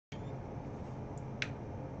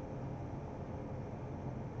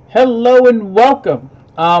Hello and welcome.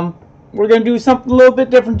 We're going to do something a little bit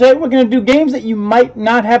different today. We're going to do games that you might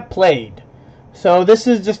not have played. So this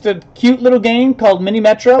is just a cute little game called Mini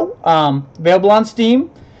Metro, available on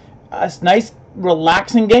Steam. It's a nice,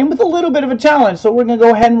 relaxing game with a little bit of a challenge. So we're going to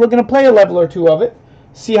go ahead and we're going to play a level or two of it,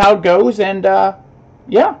 see how it goes, and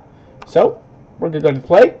yeah. So we're going to go to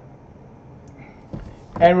play,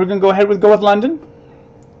 and we're going to go ahead and go with London.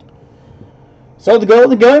 So the goal of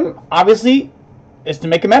the game, obviously, is to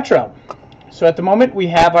make a metro. So at the moment we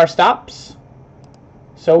have our stops.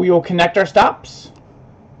 So we will connect our stops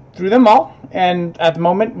through them all. And at the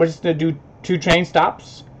moment we're just going to do 2 train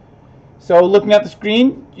stops. So looking at the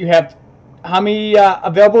screen, you have how many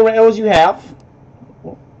available rails you have.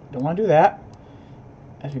 Oh, don't want to do that.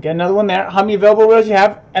 As we get another one there, how many available rails you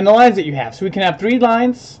have and the lines that you have. So we can have 3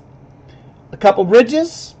 lines, a couple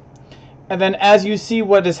bridges, and then as you see,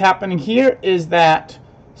 what is happening here is that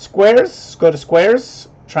squares go to squares,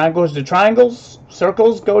 triangles to triangles,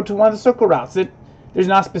 circles go to one of the circle routes. There's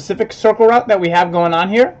not a specific circle route that we have going on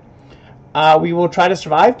here. We will try to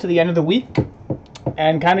survive to the end of the week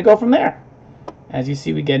and kind of go from there. As you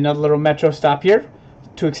see, we get another little metro stop here.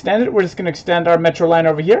 To extend it, we're just going to extend our metro line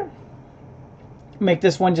over here. Make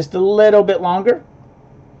this one just a little bit longer.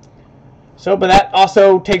 So, but that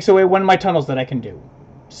also takes away one of my tunnels that I can do.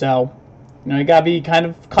 So, you know, you gotta be kind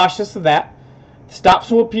of cautious of that.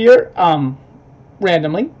 Stops will appear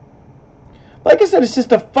randomly. Like I said, it's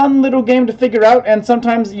just a fun little game to figure out, and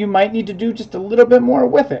sometimes you might need to do just a little bit more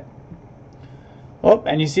with it. Oh,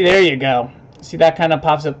 and you see, there you go. See, that kind of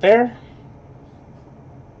pops up there.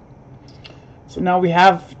 So now we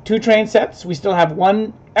have 2 train sets. We still have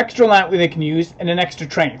 1 extra line they can use and an extra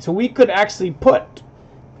train. So we could actually put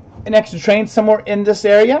an extra train somewhere in this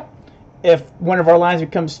area if one of our lines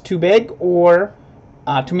becomes too big or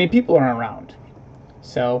too many people are around.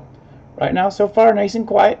 So right now, so far, nice and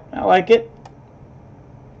quiet. I like it.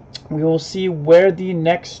 We will see where the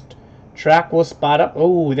next track will spot up.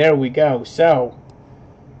 Oh, there we go. So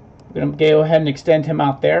we're going to go ahead and extend him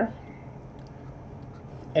out there.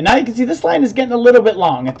 And now you can see this line is getting a little bit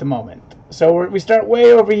long at the moment. So we start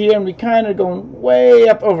way over here and we kind of going way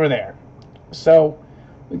up over there. So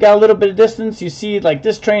we got a little bit of distance. You see, like,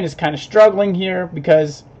 this train is kind of struggling here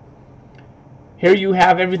because here you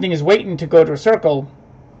have everything is waiting to go to a circle,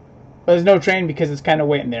 but there's no train because it's kind of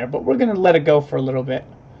waiting there. But we're going to let it go for a little bit.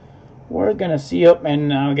 We're going to see up and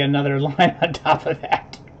get another line on top of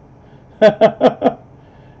that.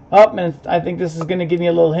 Up, and I think this is going to give me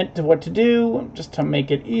a little hint to what to do just to make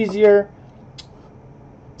it easier.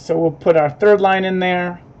 So we'll put our 3rd line in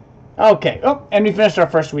there. Okay. Oh, and we finished our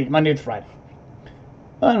first week, Monday to Friday.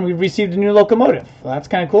 And we received a new locomotive. Well, that's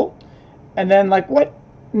kind of cool. And then, like, what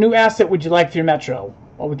new asset would you like for your metro?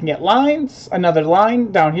 Well, we can get lines, another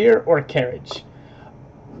line down here, or a carriage.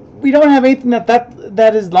 We don't have anything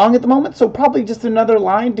that is long at the moment, so probably just another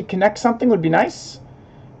line to connect something would be nice.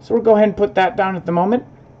 So we'll go ahead and put that down at the moment.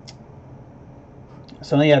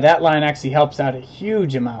 So yeah, that line actually helps out a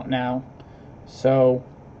huge amount now. So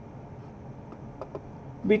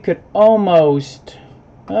we could almost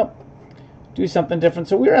do something different.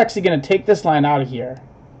 So we're actually going to take this line out of here.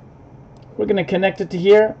 We're going to connect it to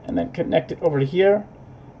here and then connect it over to here.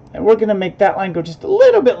 And we're going to make that line go just a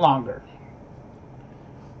little bit longer.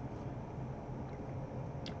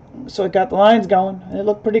 So it got the lines going and it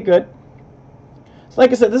looked pretty good. So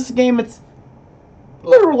like I said, this game, it's a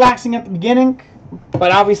little relaxing at the beginning.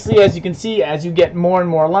 But obviously, as you can see, as you get more and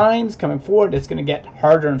more lines coming forward, it's going to get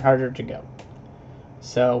harder and harder to go.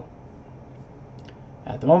 So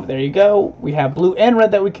at the moment, there you go. We have blue and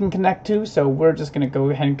red that we can connect to, so we're just going to go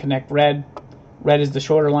ahead and connect red. Red is the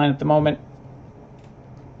shorter line at the moment.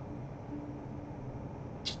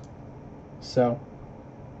 So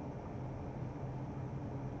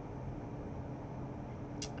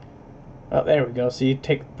oh, there we go. So you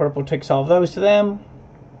take purple, takes all of those to them.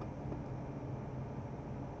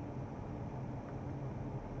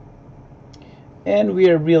 And we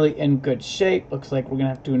are really in good shape. Looks like we're going to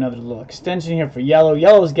have to do another little extension here for yellow.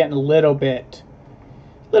 Yellow is getting a little bit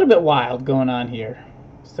wild going on here.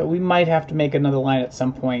 So we might have to make another line at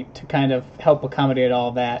some point to kind of help accommodate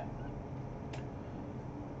all that.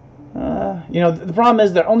 You know, the problem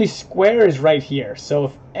is there are only squares right here. So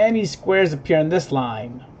if any squares appear in this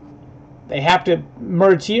line, they have to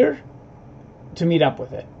merge here to meet up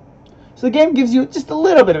with it. So the game gives you just a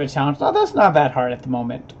little bit of a challenge. Now, that's not that hard at the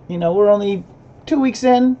moment. You know, we're only 2 weeks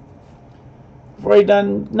in. We've already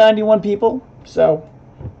done 91 people. So,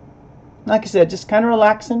 like I said, just kind of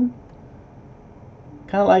relaxing.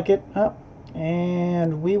 Kind of like it. Oh,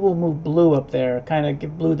 and we will move blue up there. Kind of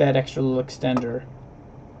give blue that extra little extender.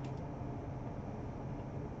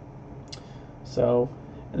 So,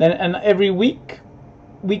 and every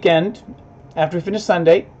weekend, after we finish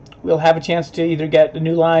Sunday, we'll have a chance to either get a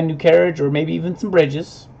new line, new carriage, or maybe even some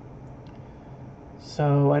bridges.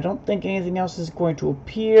 So I don't think anything else is going to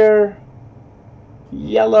appear.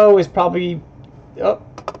 Yellow is probably... Oh,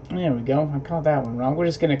 there we go. I called that one wrong. We're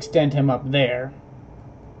just going to extend him up there.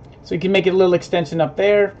 So you can make it a little extension up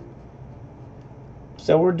there.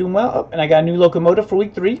 So we're doing well. Oh, and I got a new locomotive for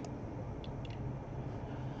week 3.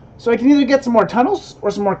 So I can either get some more tunnels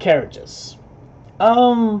or some more carriages.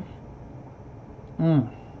 We're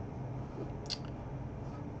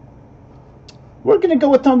going to go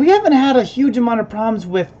with tunnels. We haven't had a huge amount of problems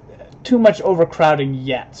with too much overcrowding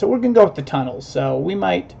yet. So we're going to go with the tunnels. So we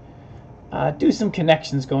might do some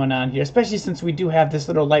connections going on here, especially since we do have this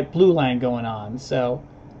little light blue line going on. So,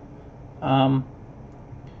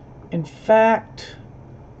 in fact,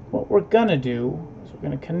 what we're going to do is we're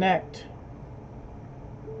going to connect.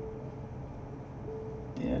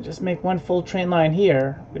 Yeah, just make one full train line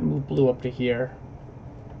here. I'm going to move blue up to here.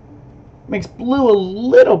 Makes blue a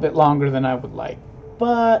little bit longer than I would like,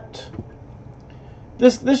 but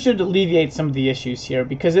this should alleviate some of the issues here,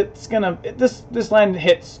 because it's gonna this line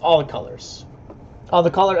hits all the colors, all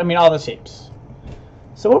the shapes.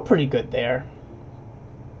 So we're pretty good there.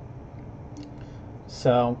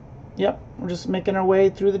 So, yep, we're just making our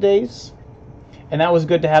way through the days, and that was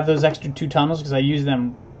good to have those extra 2 tunnels because I used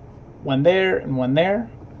them one there and one there.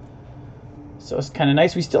 So it's kind of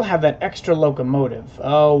nice. We still have that extra locomotive.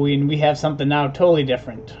 Oh, we have something now totally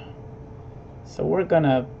different. So we're going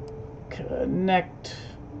to connect.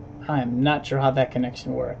 I'm not sure how that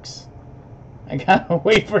connection works. I got to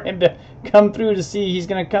wait for him to come through to see. He's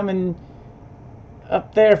going to come in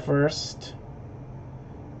up there first.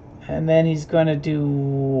 And then he's going to do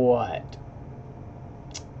what?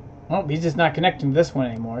 Oh, he's just not connecting to this one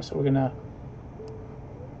anymore. So we're going to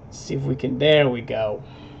see if we can. There we go.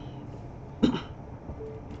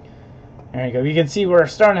 There you go. You can see we're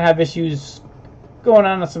starting to have issues going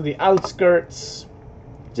on some of the outskirts.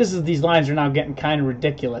 Just as these lines are now getting kind of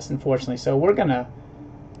ridiculous, unfortunately. So we're gonna.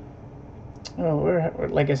 Oh, we're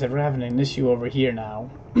like I said, we're having an issue over here now.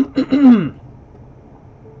 So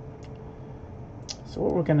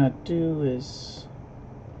what we're gonna do is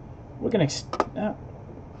we're gonna.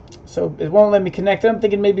 So it won't let me connect. I'm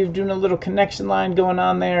thinking maybe of doing a little connection line going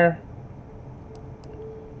on there.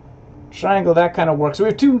 Triangle, that kind of works. So we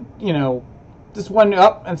have 2, this one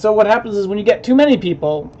up, and so what happens is when you get too many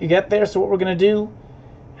people, you get there. So what we're going to do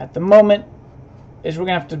at the moment is we're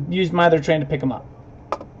going to have to use my other train to pick them up.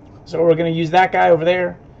 So we're going to use that guy over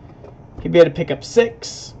there. He'll be able to pick up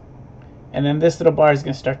 6, and then this little bar is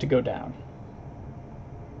going to start to go down.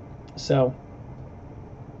 So,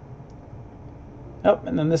 oh,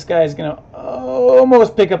 and then this guy is going to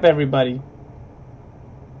almost pick up everybody.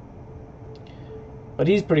 But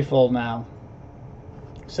he's pretty full now.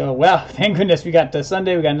 So, well, thank goodness we got to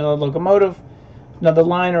Sunday. We got another locomotive, another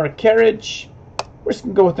line or a carriage. We're just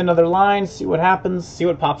going to go with another line, see what happens, see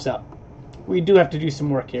what pops up. We do have to do some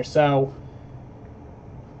work here. So,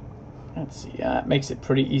 let's see. It makes it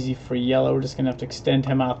pretty easy for yellow. We're just going to have to extend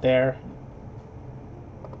him out there.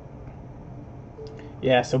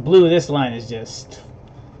 Yeah, so blue, this line is just...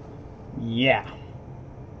 Yeah.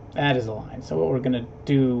 That is a line. So what we're going to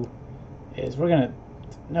do is we're going to...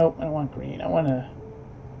 Nope, I don't want green. I want to...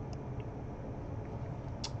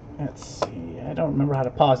 Let's see. I don't remember how to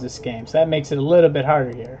pause this game, so that makes it a little bit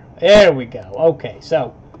harder here. There we go. Okay,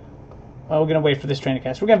 so... Well, we're going to wait for this train to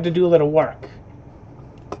catch. We're going to have to do a little work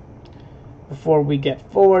before we get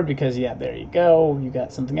forward, because, yeah, there you go. You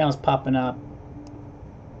got something else popping up.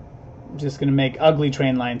 I'm just going to make ugly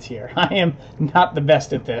train lines here. I am not the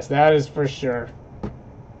best at this. That is for sure.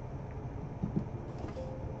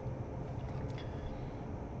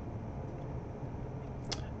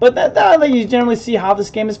 But that you generally see how this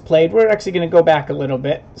game is played. We're actually going to go back a little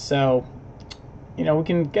bit. So, we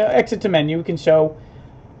can go exit to menu. We can show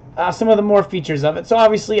some of the more features of it. So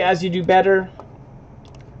obviously, as you do better,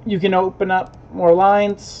 you can open up more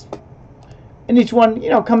lines. And each one,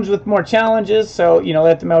 comes with more challenges. So,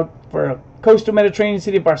 let them out for a coastal Mediterranean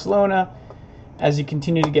city of Barcelona. As you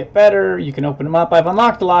continue to get better, you can open them up. I've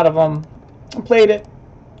unlocked a lot of them. I played it.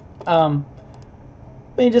 But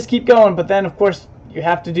you just keep going. But then, of course, you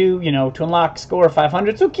have to do, to unlock score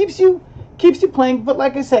 500. So it keeps you playing. But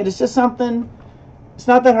like I said, it's just something. It's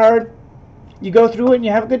not that hard. You go through it and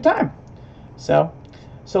you have a good time. So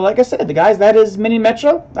like I said, guys, that is Mini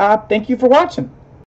Metro. Thank you for watching.